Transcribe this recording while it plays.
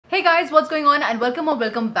Hey guys, what's going on, and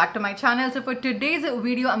welcome back to my channel. So for today's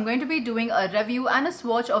video I'm going to be doing a review and a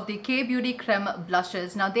swatch of the Kay Beauty Creme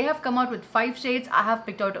Blushes. Now they have come out with 5 shades. I have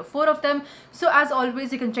picked out 4 of them, so as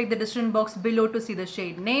always you can check the description box below to see the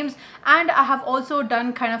shade names, and I have also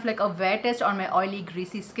done kind of like a wear test on my oily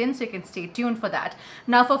greasy skin, so you can stay tuned for that.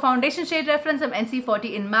 Now for foundation shade reference, I'm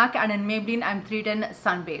NC40 in MAC, and in Maybelline I'm 310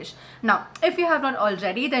 Sun Beige. Now if you have not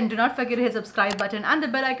already, then do not forget to hit subscribe button and the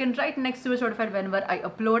bell icon right next to it, notified whenever I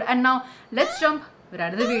upload. And now let's jump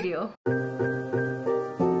right into the video.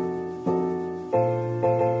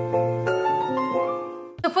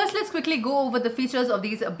 So first, let's quickly go over the features of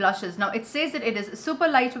these blushes. Now it says that it is super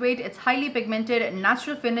lightweight, it's highly pigmented,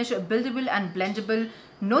 natural finish, buildable and blendable,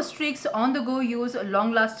 no streaks, on the go use,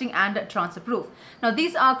 long lasting and transfer proof. Now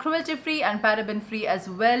these are cruelty free and paraben free as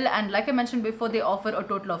well, and like I mentioned before, they offer a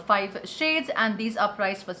total of 5 shades, and these are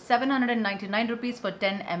priced for 799 rupees for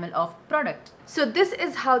 10 ml of product. So this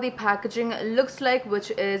is how the packaging looks like,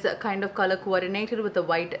 which is kind of color coordinated with the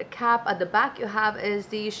white cap. At the back you have is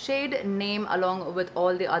the shade name along with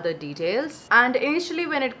all the other details, and initially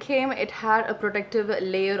when it came it had a protective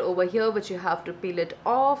layer over here which you have to peel it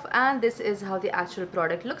off, and this is how the actual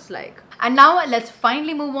product looks like. And now let's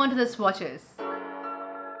finally move on to the swatches.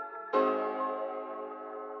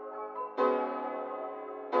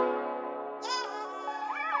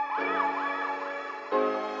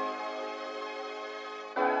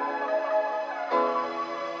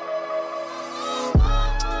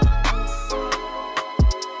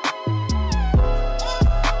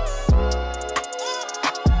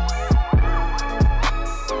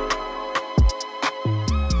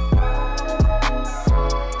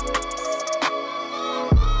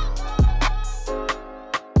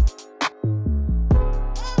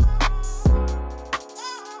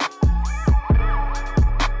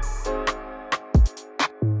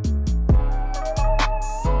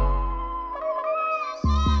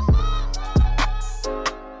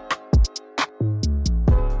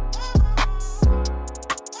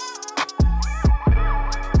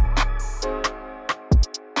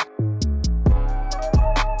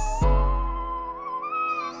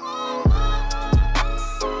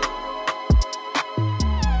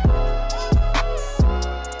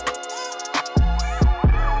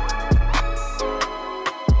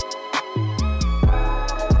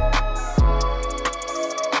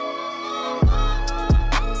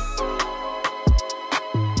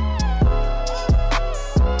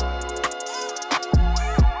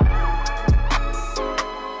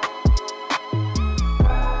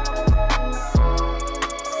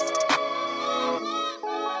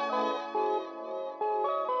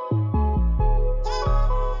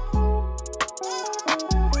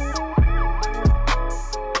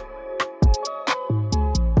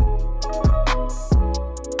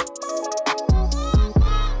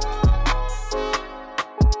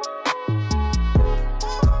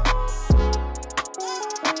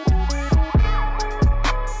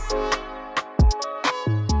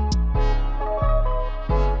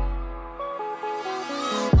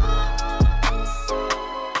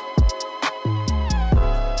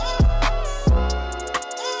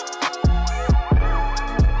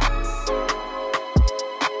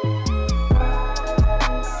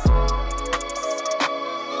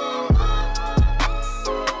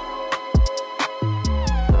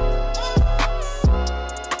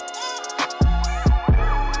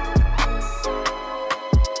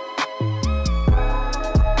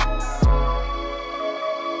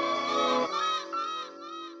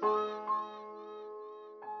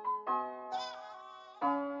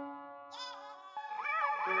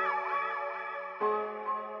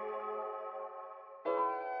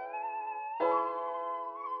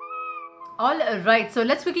 Alright, so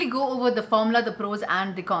let's quickly go over the formula, the pros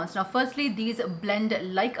and the cons. Now firstly, these blend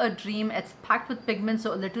like a dream. It's packed with pigment,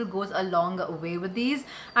 so a little goes a long way with these,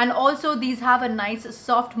 and also these have a nice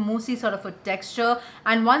soft moussey sort of a texture,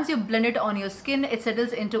 and once you blend it on your skin it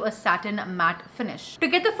settles into a satin matte finish. To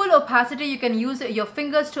get the full opacity you can use your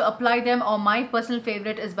fingers to apply them, or my personal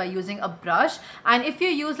favorite is by using a brush, and if you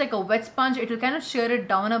use like a wet sponge it will kind of shear it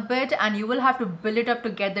down a bit and you will have to build it up to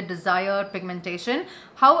get the desired pigmentation.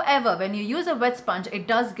 However, when you use a wet sponge it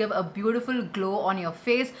does give a beautiful glow on your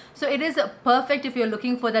face, so it is perfect if you're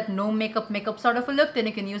looking for that no makeup sort of a look. Then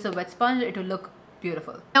you can use a wet sponge, it will look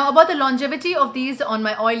beautiful. Now about the longevity of these on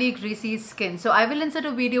my oily, greasy skin. So I will insert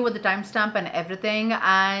a video with the timestamp and everything.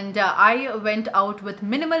 And I went out with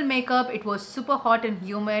minimal makeup. It was super hot and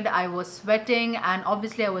humid. I was sweating and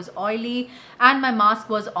obviously I was oily and my mask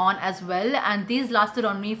was on as well. And these lasted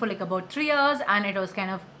on me for like about 3 hours and it was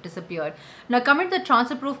kind of disappeared. Now coming to the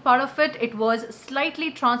transfer proof part of it, it was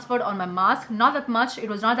slightly transferred on my mask. Not that much. It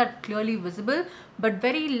was not that clearly visible, but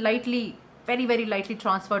very lightly, very lightly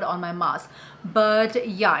transferred on my mask. But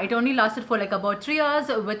yeah, it only lasted for like about 3 hours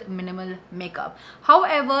with minimal makeup.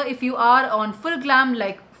 However, if you are on full glam,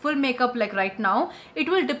 like full makeup like right now, it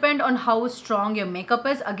will depend on how strong your makeup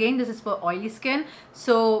is. Again, this is for oily skin,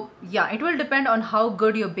 so yeah, it will depend on how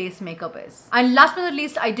good your base makeup is. And last but not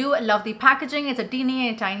least, I do love the packaging. It's a teeny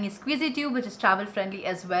and tiny squeezy tube which is travel friendly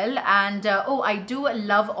as well. And oh, I do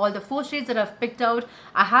love all the 4 shades that I've picked out.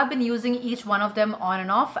 I have been using each one of them on and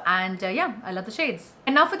off, and yeah, I love the shades.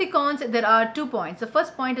 And now for the cons, there are 2 points. The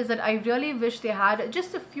first point is that I really wish they had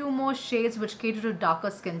just a few more shades which cater to darker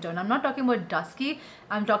skin tone. I'm not talking about dusky,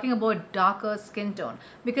 I'm talking about darker skin tone,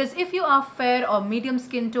 because if you are fair or medium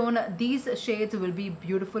skin tone, these shades will be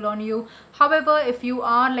beautiful on you. However, if you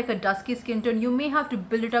are like a dusky skin tone, you may have to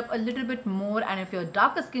build it up a little bit more, and if you're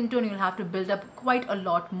darker skin tone, you'll have to build up quite a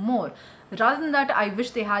lot more. Rather than that, I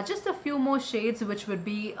wish they had just a few more shades which would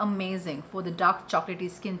be amazing for the dark chocolatey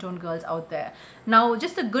skin tone girls out there. Now,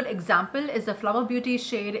 just a good example is the Flower Beauty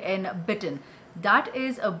shade in Bitten. That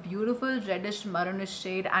is a beautiful reddish maroonish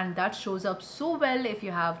shade, and that shows up so well if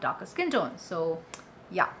you have darker skin tone. So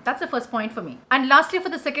yeah, that's the first point for me. And lastly, for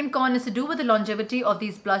the second con is to do with the longevity of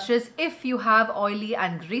these blushes if you have oily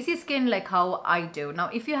and greasy skin like how I do. Now,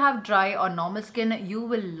 if you have dry or normal skin, you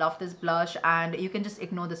will love this blush and you can just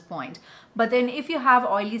ignore this point. But then if you have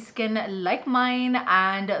oily skin like mine,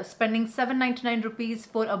 and spending 799 rupees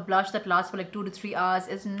for a blush that lasts for like 2 to 3 hours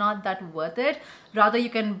is not that worth it. Rather, you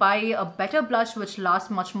can buy a better blush which lasts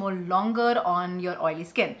much more longer on your oily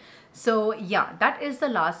skin. So yeah, that is the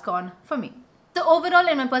last con for me. So overall,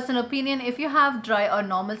 in my personal opinion, if you have dry or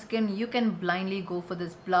normal skin, you can blindly go for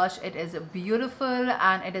this blush. It is beautiful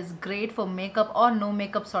and it is great for makeup or no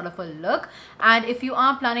makeup sort of a look. And if you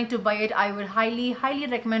are planning to buy it, I would highly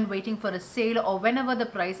recommend waiting for a sale or whenever the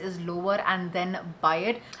price is lower and then buy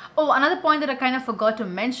it. Oh, another point that I kind of forgot to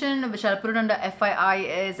mention, which I'll put under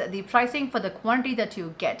FYI, is the pricing for the quantity that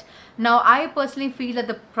you get. Now, I personally feel that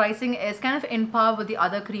the pricing is kind of in par with the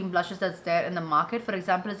other cream blushes that's there in the market. For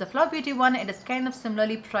example, is the Flower Beauty one. It is kind of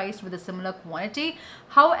similarly priced with a similar quantity.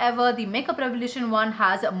 However, the Makeup Revolution one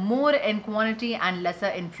has more in quantity and lesser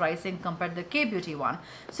in pricing compared to the Kay Beauty one.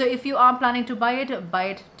 So if you are planning to buy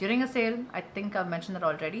it during a sale. I think I've mentioned that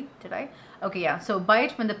already, did I? Okay, yeah, so buy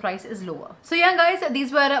it when the price is lower. So yeah guys,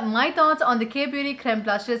 these were my thoughts on the Kay Beauty Creme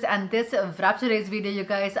Blushes and this wraps today's video, you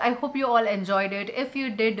guys. I hope you all enjoyed it. If you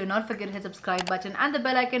did, do not forget to hit subscribe button and the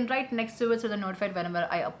bell icon right next to it so they're notified whenever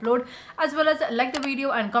I upload, as well as like the video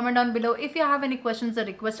and comment down below. If you have any questions or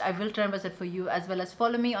requests, I will try my best for you, as well as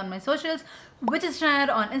follow me on my socials, which is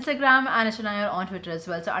Shanair on Instagram and Shanair on Twitter as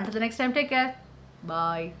well. So until the next time, take care.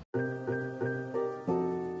 Bye.